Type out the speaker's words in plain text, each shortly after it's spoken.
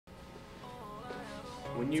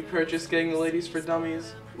When you purchase Getting the Ladies for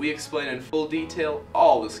Dummies, we explain in full detail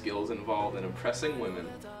all the skills involved in impressing women.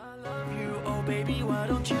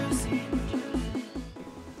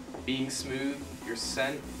 Being smooth, your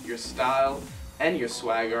scent, your style, and your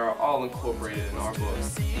swagger are all incorporated in our book.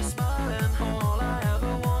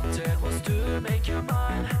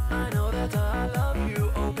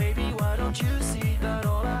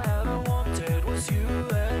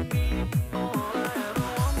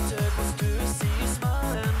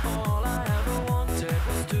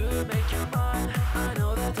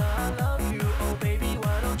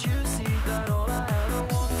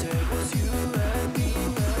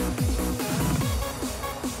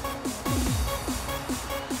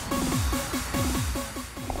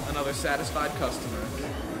 Another satisfied customer.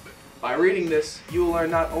 By reading this, you will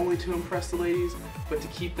learn not only to impress the ladies, but to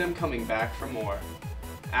keep them coming back for more.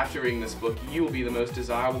 After reading this book, you will be the most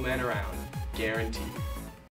desirable man around, guaranteed.